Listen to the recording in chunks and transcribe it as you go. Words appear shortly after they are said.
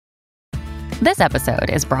This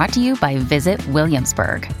episode is brought to you by Visit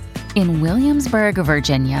Williamsburg. In Williamsburg,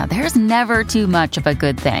 Virginia, there's never too much of a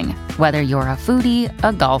good thing. Whether you're a foodie,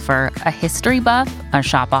 a golfer, a history buff, a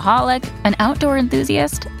shopaholic, an outdoor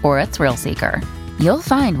enthusiast, or a thrill seeker, you'll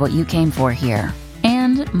find what you came for here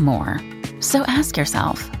and more. So ask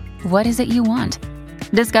yourself, what is it you want?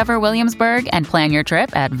 Discover Williamsburg and plan your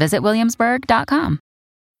trip at visitwilliamsburg.com.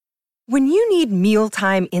 When you need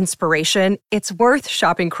mealtime inspiration, it's worth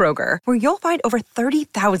shopping Kroger, where you'll find over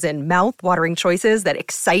 30,000 mouth-watering choices that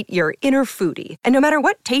excite your inner foodie. And no matter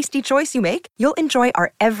what tasty choice you make, you'll enjoy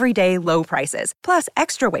our everyday low prices, plus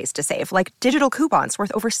extra ways to save, like digital coupons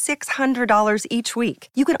worth over $600 each week.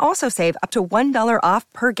 You can also save up to $1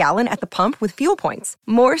 off per gallon at the pump with fuel points.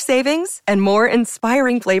 More savings and more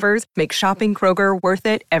inspiring flavors make shopping Kroger worth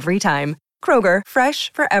it every time. Kroger,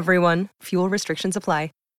 fresh for everyone. Fuel restrictions apply.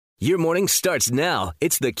 Your morning starts now.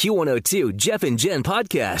 It's the Q102 Jeff and Jen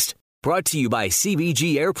podcast, brought to you by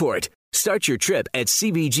CBG Airport. Start your trip at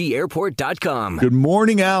CBGAirport.com. Good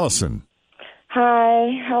morning, Allison.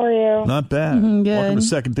 Hi, how are you? Not bad. Good. Welcome to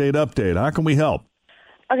Second Date Update. How can we help?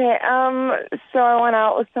 Okay, so I went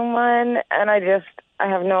out with someone, and I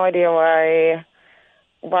have no idea why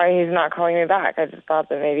he's not calling me back. I just thought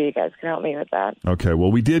that maybe you guys could help me with that. Okay,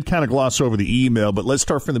 well, we did kind of gloss over the email, but let's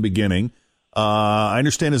start from the beginning. I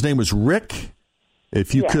understand his name was Rick.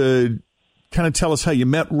 If you could kind of tell us how you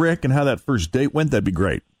met Rick and how that first date went, that'd be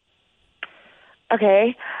great.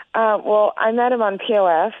 Okay. Well, I met him on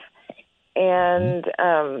POF, and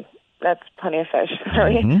that's Plenty of Fish,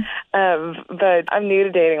 sorry. Mm-hmm. But I'm new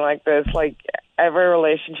to dating like this. Like, every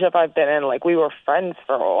relationship I've been in, like, we were friends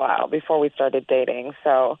for a while before we started dating.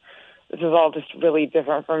 So this is all just really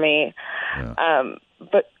different for me. Yeah.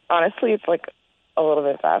 But honestly, it's like a little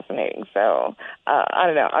bit fascinating. So I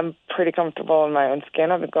don't know. I'm pretty comfortable in my own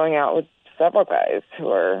skin. I've been going out with several guys who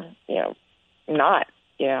are, not,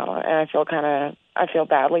 and I feel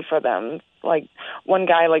badly for them. Like, one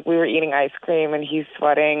guy, like, we were eating ice cream and he's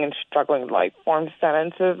sweating and struggling to, like, form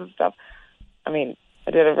sentences and stuff. I mean,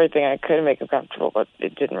 I did everything I could to make him comfortable, but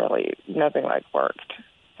it didn't really, nothing, like, worked.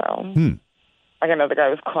 So, like, another guy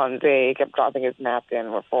was clumsy. He kept dropping his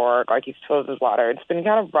napkin with fork, like he spilled his water. It's been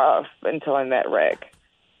kind of rough until I met Rick.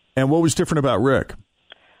 And what was different about Rick?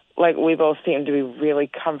 Like, we both seemed to be really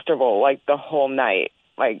comfortable, like, the whole night.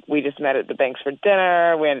 Like, we just met at the Banks for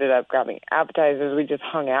dinner. We ended up grabbing appetizers. We just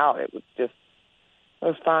hung out. It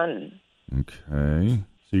was fun. Okay.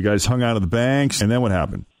 So you guys hung out at the Banks, and then what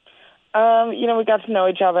happened? We got to know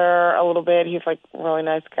each other a little bit. He's, like, a really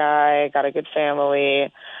nice guy, got a good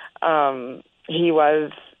family. He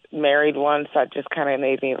was married once. That just kind of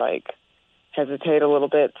made me, like, hesitate a little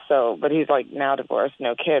bit. So, but he's, like, now divorced,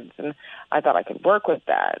 no kids. And I thought I could work with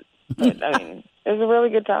that. But, I mean, it was a really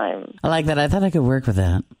good time. I like that. I thought I could work with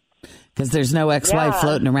that. Because there's no ex-wife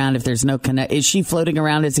floating around if there's no connect. Is she floating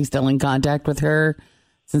around? Is he still in contact with her?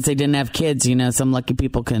 Since they didn't have kids, some lucky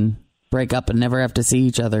people can break up and never have to see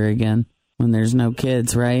each other again when there's no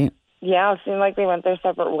kids, right? Yeah, it seemed like they went their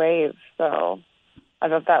separate ways. So I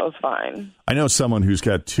thought that was fine. I know someone who's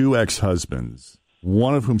got two ex-husbands,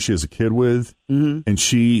 one of whom she has a kid with, and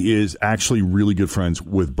she is actually really good friends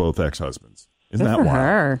with both ex-husbands. Isn't that wild?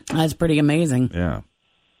 Her. That's pretty amazing. Yeah.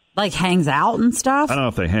 Like, hangs out and stuff? I don't know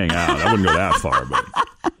if they hang out. I wouldn't go that far.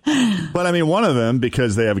 But I mean, one of them,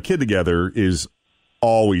 because they have a kid together, is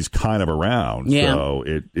always kind of around. Yeah. So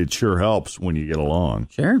it sure helps when you get along.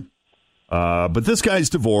 Sure. But this guy's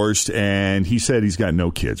divorced, and he said he's got no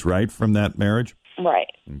kids, right, from that marriage? Right.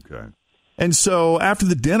 Okay. And so after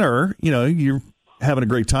the dinner, you're having a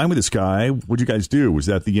great time with this guy. What'd you guys do? Was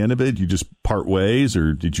that the end of it? You just part ways,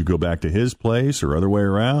 or did you go back to his place, or other way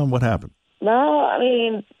around? What happened? No, I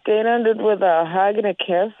mean, it ended with a hug and a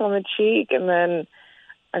kiss on the cheek, and then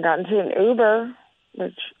I got into an Uber,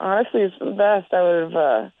 which honestly is the best.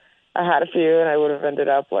 I had a few, and I would have ended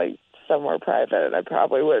up, like, somewhere private, and I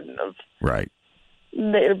probably wouldn't have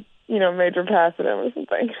made a major pass at him or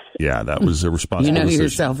something. Yeah, that was a responsible decision.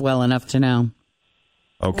 Yourself well enough to know.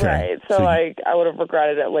 Okay. Right. So I would have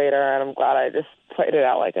regretted it later, and I'm glad I just played it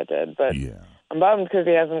out like I did. But I'm bummed because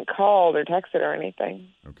he hasn't called or texted or anything.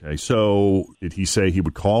 Okay. So did he say he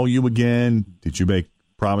would call you again? Did you make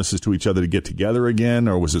promises to each other to get together again,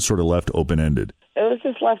 or was it sort of left open-ended? It was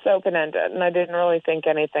just left open-ended, and I didn't really think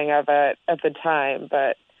anything of it at the time.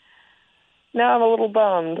 But now I'm a little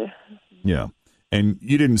bummed. Yeah. And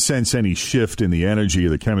you didn't sense any shift in the energy or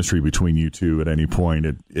the chemistry between you two at any point.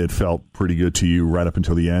 It felt pretty good to you right up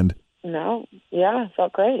until the end? No. Yeah, it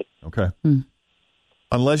felt great. Okay.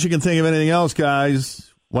 Unless you can think of anything else,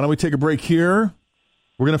 guys, why don't we take a break here?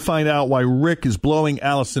 We're going to find out why Rick is blowing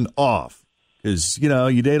Allison off. Because,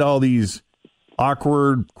 you date all these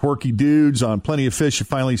awkward, quirky dudes on Plenty of Fish. You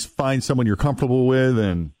finally find someone you're comfortable with,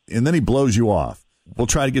 and then he blows you off. We'll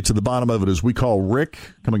try to get to the bottom of it as we call Rick.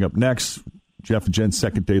 Coming up next, Jeff and Jen's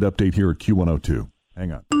second date update here at Q102.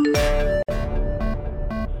 Hang on.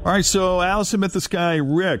 All right, so Allison met this guy,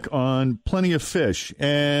 Rick, on Plenty of Fish.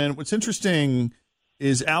 And what's interesting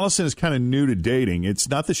is Allison is kind of new to dating. It's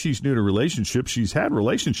not that she's new to relationships. She's had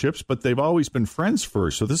relationships, but they've always been friends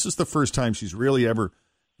first. So this is the first time she's really ever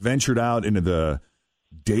ventured out into the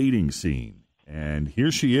dating scene. And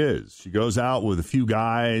here she is. She goes out with a few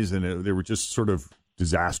guys, and they were just sort of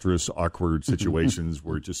disastrous, awkward situations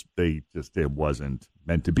where it wasn't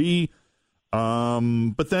meant to be.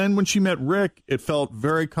 But then when she met Rick, it felt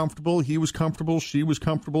very comfortable. He was comfortable. She was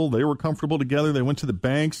comfortable. They were comfortable together. They went to the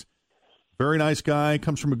banks. Very nice guy,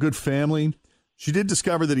 comes from a good family. She did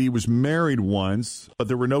discover that he was married once, but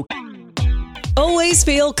there were no... Always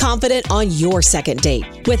feel confident on your second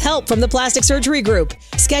date. With help from the Plastic Surgery Group.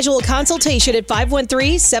 Schedule a consultation at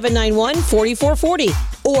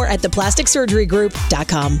 513-791-4440 or at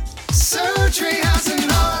theplasticsurgerygroup.com. Surgery has an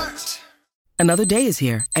art. Another day is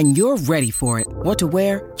here, and you're ready for it. What to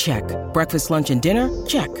wear? Check. Breakfast, lunch, and dinner?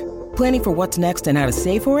 Check. Planning for what's next and how to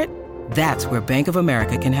save for it? That's where Bank of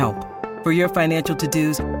America can help. For your financial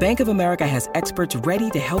to-dos, Bank of America has experts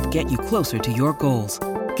ready to help get you closer to your goals.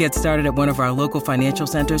 Get started at one of our local financial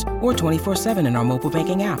centers or 24/7 in our mobile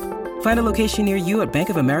banking app. Find a location near you at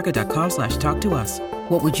bankofamerica.com/talktous.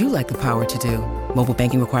 What would you like the power to do? Mobile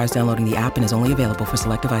banking requires downloading the app and is only available for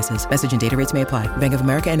select devices. Message and data rates may apply. Bank of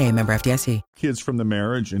America N.A., member FDIC. Kids from the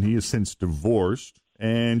marriage, and he is since divorced.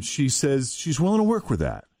 And she says she's willing to work with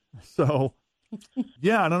that. So,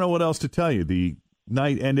 yeah, I don't know what else to tell you. The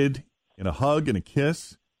night ended in a hug and a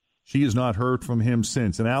kiss. She has not heard from him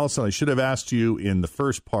since. And Allison, I should have asked you in the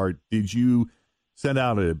first part, did you send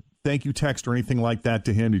out a thank you text or anything like that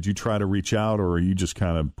to him? Did you try to reach out, or are you just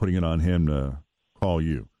kind of putting it on him to call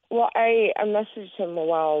you? Well, I messaged him a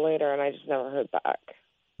while later, and I just never heard back.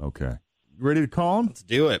 Okay. You ready to call him? Let's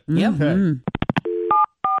do it. Yep. Okay.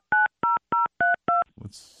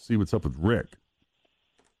 Let's see what's up with Rick.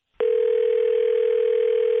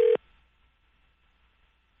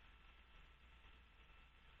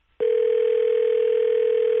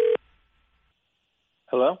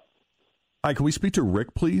 Hello? Hi, can we speak to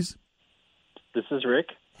Rick, please? This is Rick.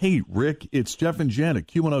 Hey, Rick, it's Jeff and Jen at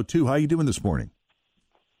Q102. How are you doing this morning?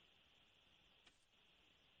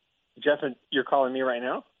 Jeff, you're calling me right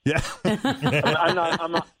now? Yeah.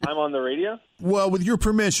 I'm on the radio? Well, with your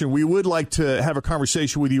permission, we would like to have a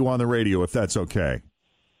conversation with you on the radio, if that's okay.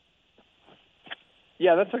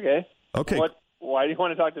 Yeah, that's okay. Okay. Why do you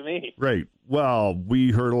want to talk to me? Great. Well,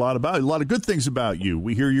 we heard a lot of good things about you.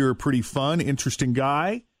 We hear you're a pretty fun, interesting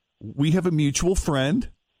guy. We have a mutual friend.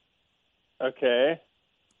 Okay.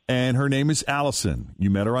 And her name is Allison. You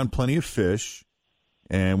met her on Plenty of Fish,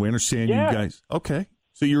 and we understand you guys. Okay.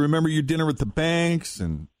 So you remember your dinner at the banks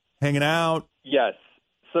and hanging out? Yes.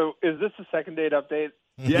 So is this a second date update?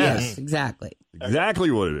 Yes. Exactly.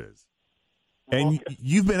 Exactly what it is. And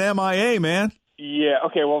you've been MIA, man. Yeah.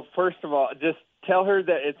 Okay. Well, first of all, just tell her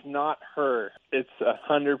that it's not her. It's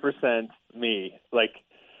 100% me. Like.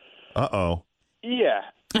 Uh-oh. Yeah.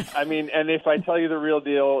 I mean, and if I tell you the real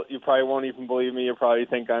deal, you probably won't even believe me. You'll probably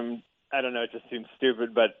think I don't know, it just seems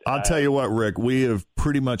stupid. But I'll tell you what, Rick, we have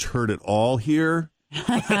pretty much heard it all here.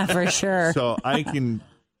 For sure. So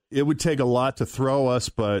it would take a lot to throw us,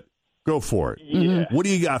 but go for it. Yeah. What do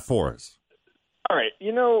you got for us? All right.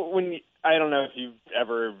 I don't know if you've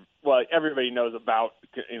ever, well, everybody knows about,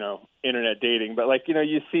 internet dating, but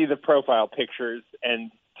you see the profile pictures, and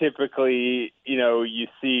typically, you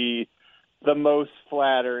see the most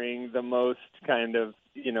flattering, the most kind of,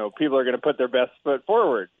 people are going to put their best foot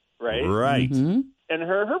forward, right? Right. Mm-hmm. And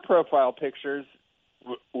her profile pictures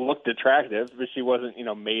looked attractive, but she wasn't,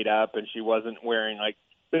 made up, and she wasn't wearing,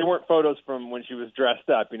 they weren't photos from when she was dressed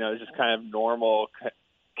up, it was just kind of normal,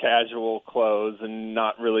 casual clothes and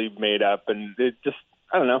not really made up, and it just,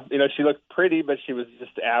 I don't know, she looked pretty, but she was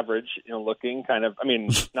just average, looking kind of,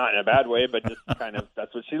 not in a bad way, but just kind of,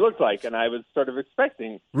 that's what she looked like, and I was sort of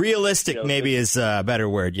expecting. Realistic maybe is a better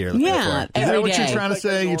word you're looking for. Is that what you're trying to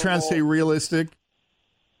say? You're trying to say realistic?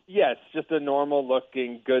 Yes, just a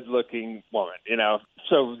normal-looking, good-looking woman,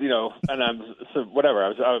 So, and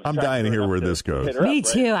whatever. I'm dying to hear where this goes. Me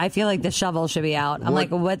too. I feel like the shovel should be out. I'm like,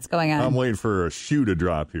 what's going on? I'm waiting for a shoe to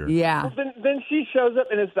drop here. Yeah. Well, then she shows up,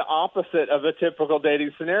 and it's the opposite of a typical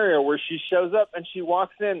dating scenario where she shows up and she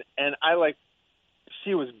walks in, and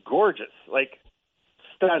she was gorgeous,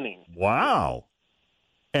 stunning. Wow.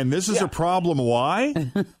 And this is a problem. Why?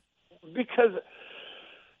 Because,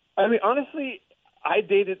 honestly, I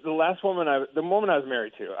dated the woman I was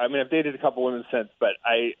married to. I mean, I've dated a couple women since, but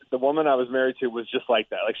the woman I was married to was just like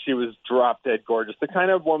that. Like, she was drop dead gorgeous. The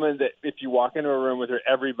kind of woman that if you walk into a room with her,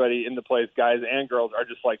 everybody in the place, guys and girls, are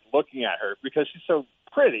just like looking at her because she's so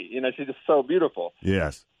pretty. You know, she's just so beautiful.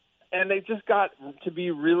 Yes. And they just got to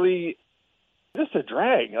be really just a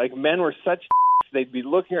drag. Like, men were such they'd be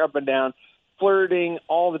looking her up and down, flirting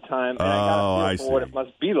all the time. And I got what it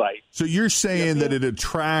must be like. So you're saying that it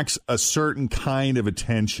attracts a certain kind of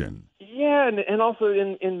attention. Yeah, and also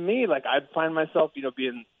in me, like, I'd find myself, you know,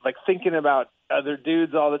 being like thinking about other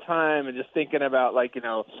dudes all the time and just thinking about, like, you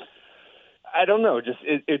know, I don't know, just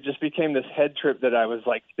it just became this head trip that I was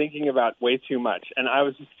like thinking about way too much. And I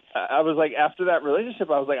was like, after that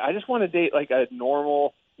relationship, I was like, I just want to date like a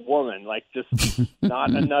normal woman, like just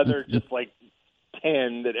not another just like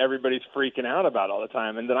 10 that everybody's freaking out about all the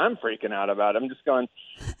time and that I'm freaking out about. I'm just going,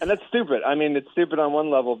 and that's stupid. I mean, it's stupid on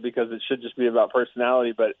one level because it should just be about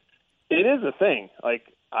personality, but it is a thing. Like,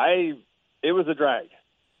 it was a drag.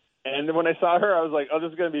 And when I saw her, I was like, oh,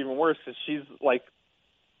 this is going to be even worse because she's like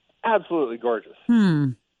absolutely gorgeous.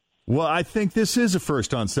 Well, I think this is a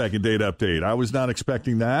first on second date update. I was not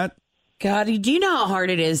expecting that. God, do you know how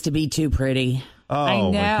hard it is to be too pretty? Oh,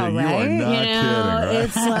 I know, right? You are not kidding, right?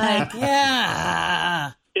 It's like,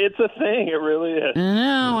 yeah. It's a thing. It really is. I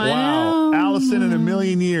know. Wow. Allison, in a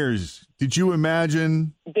million years, did you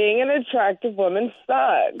imagine? Being an attractive woman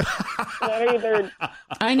sucks. They're either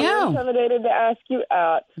intimidated to ask you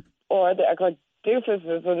out or they act like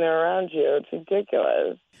doofuses when they're around you. It's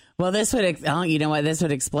ridiculous. Well, this would, you know what? This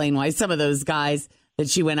would explain why some of those guys that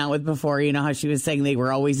she went out with before, you know how she was saying they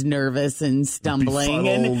were always nervous and stumbling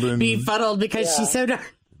and befuddled because she's so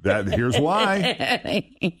dark. Here's why.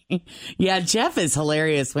 Yeah, Jeff is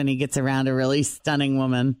hilarious when he gets around a really stunning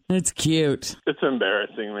woman. It's cute. It's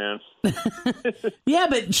embarrassing, man. Yeah,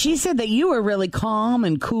 but she said that you were really calm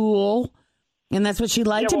and cool. And that's what she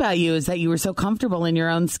liked about you, is that you were so comfortable in your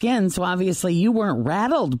own skin. So obviously you weren't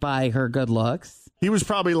rattled by her good looks. He was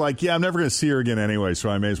probably like, yeah, I'm never going to see her again anyway, so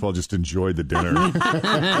I may as well just enjoy the dinner.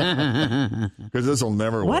 Because this will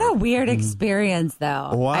never work. What a weird experience,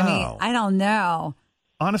 though. Wow. I mean, I don't know.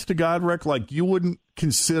 Honest to God, Rick, like, you wouldn't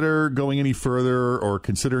consider going any further or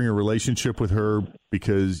considering a relationship with her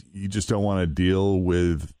because you just don't want to deal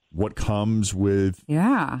with what comes with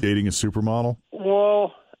dating a supermodel?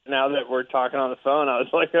 Well, now that we're talking on the phone, I was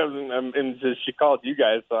like, she called you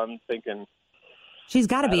guys, so I'm thinking. She's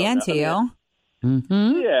got to be into you.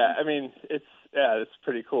 Mm-hmm. Yeah, I mean, it's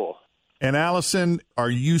pretty cool. And Allison, are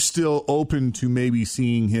you still open to maybe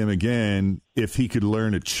seeing him again if he could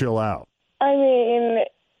learn to chill out? I mean,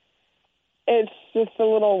 it's just a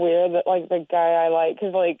little weird that, like, the guy I like,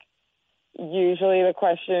 because, like, usually the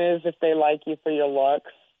question is if they like you for your looks,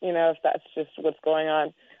 you know, if that's just what's going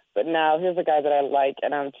on. But now here's a guy that I like,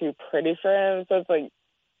 and I'm too pretty for him. So it's like,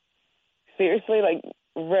 seriously, like,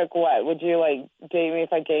 Rick, what? Would you, like, date me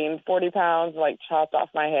if I gained 40 pounds and, like, chopped off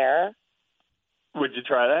my hair? Would you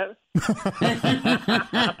try that?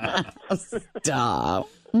 Stop.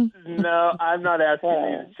 No, I'm not asking you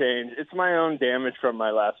to change. It's my own damage from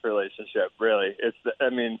my last relationship, really.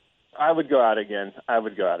 I would go out again.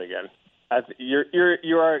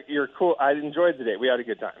 You're cool. I enjoyed the date. We had a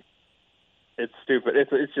good time. It's stupid.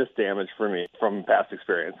 It's just damage for me from past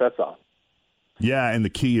experience. That's all. Yeah, and the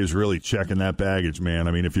key is really checking that baggage, man.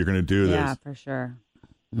 I mean, if you're going to do this. Yeah, for sure.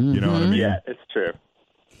 You know what I mean? Yeah, it's true.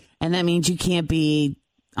 And that means you can't be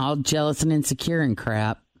all jealous and insecure and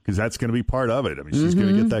crap. Because that's going to be part of it. I mean, she's going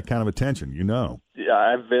to get that kind of attention, you know. Yeah,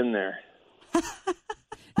 I've been there.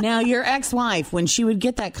 Now, your ex-wife, when she would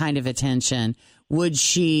get that kind of attention, would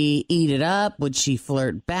she eat it up? Would she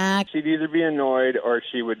flirt back? She'd either be annoyed or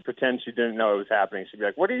she would pretend she didn't know it was happening. She'd be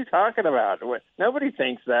like, what are you talking about? Nobody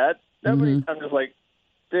thinks that. Nobody. I'm just like,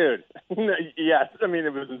 dude. Yes. I mean,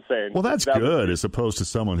 it was insane. Well, that's good as opposed to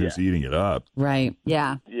someone who's eating it up. Right.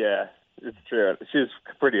 Yeah. Yeah, it's true. She was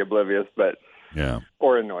pretty oblivious, but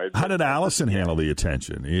or annoyed. How did Allison handle the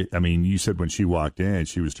attention? I mean, you said when she walked in,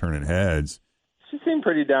 she was turning heads. She seemed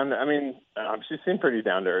pretty down to, she seemed pretty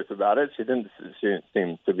down to earth about it. She didn't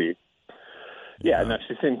seem to be. Yeah, no,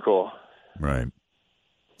 she seemed cool. Right.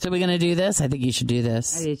 So we're going to do this? I think you should do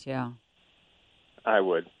this. I do too. I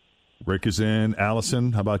would. Rick is in.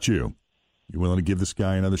 Allison, how about you? You willing to give this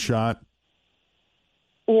guy another shot?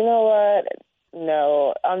 You know what?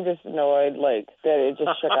 No, I'm just annoyed, like, that it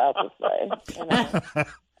just shook out this way.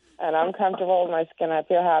 And I'm comfortable with my skin. I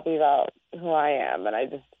feel happy about who I am, and I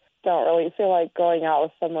just don't really feel like going out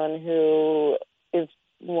with someone who is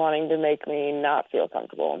wanting to make me not feel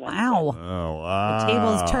comfortable. Wow. Oh, wow. The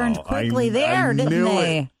tables turned quickly didn't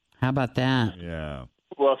they? How about that? Yeah.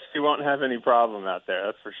 Well, she won't have any problem out there.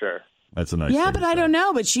 That's for sure. That's a nice Yeah, thing but to I say. don't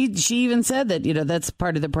know. But she even said that, that's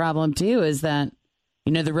part of the problem, too, is that,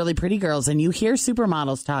 the really pretty girls, and you hear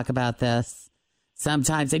supermodels talk about this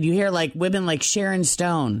sometimes, and you hear like women like Sharon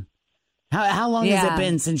Stone. How long has it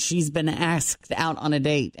been since she's been asked out on a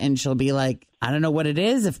date? And she'll be like, I don't know what it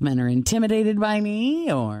is, if men are intimidated by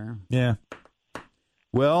me or. Yeah.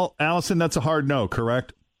 Well, Allison, that's a hard no,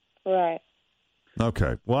 correct? Right.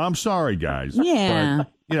 Okay. Well, I'm sorry, guys. Yeah.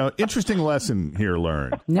 But, interesting lesson here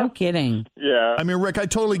learned. No kidding. Yeah. I mean, Rick, I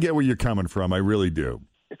totally get where you're coming from. I really do.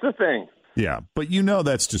 It's a thing. Yeah. But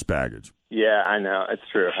that's just baggage. Yeah, I know. It's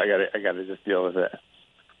true. I gotta just deal with it.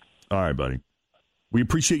 All right, buddy. We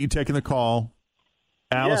appreciate you taking the call.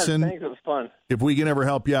 Allison, yeah, thanks. It was fun. if we can ever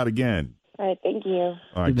help you out again. All right, thank you. All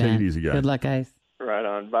right, take it easy, guys. Good luck, guys. Right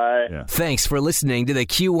on. Bye. Yeah. Thanks for listening to the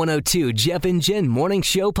Q102 Jeff and Jen Morning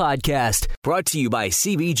Show podcast, brought to you by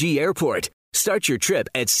CBG Airport. Start your trip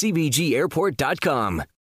at CBGAirport.com.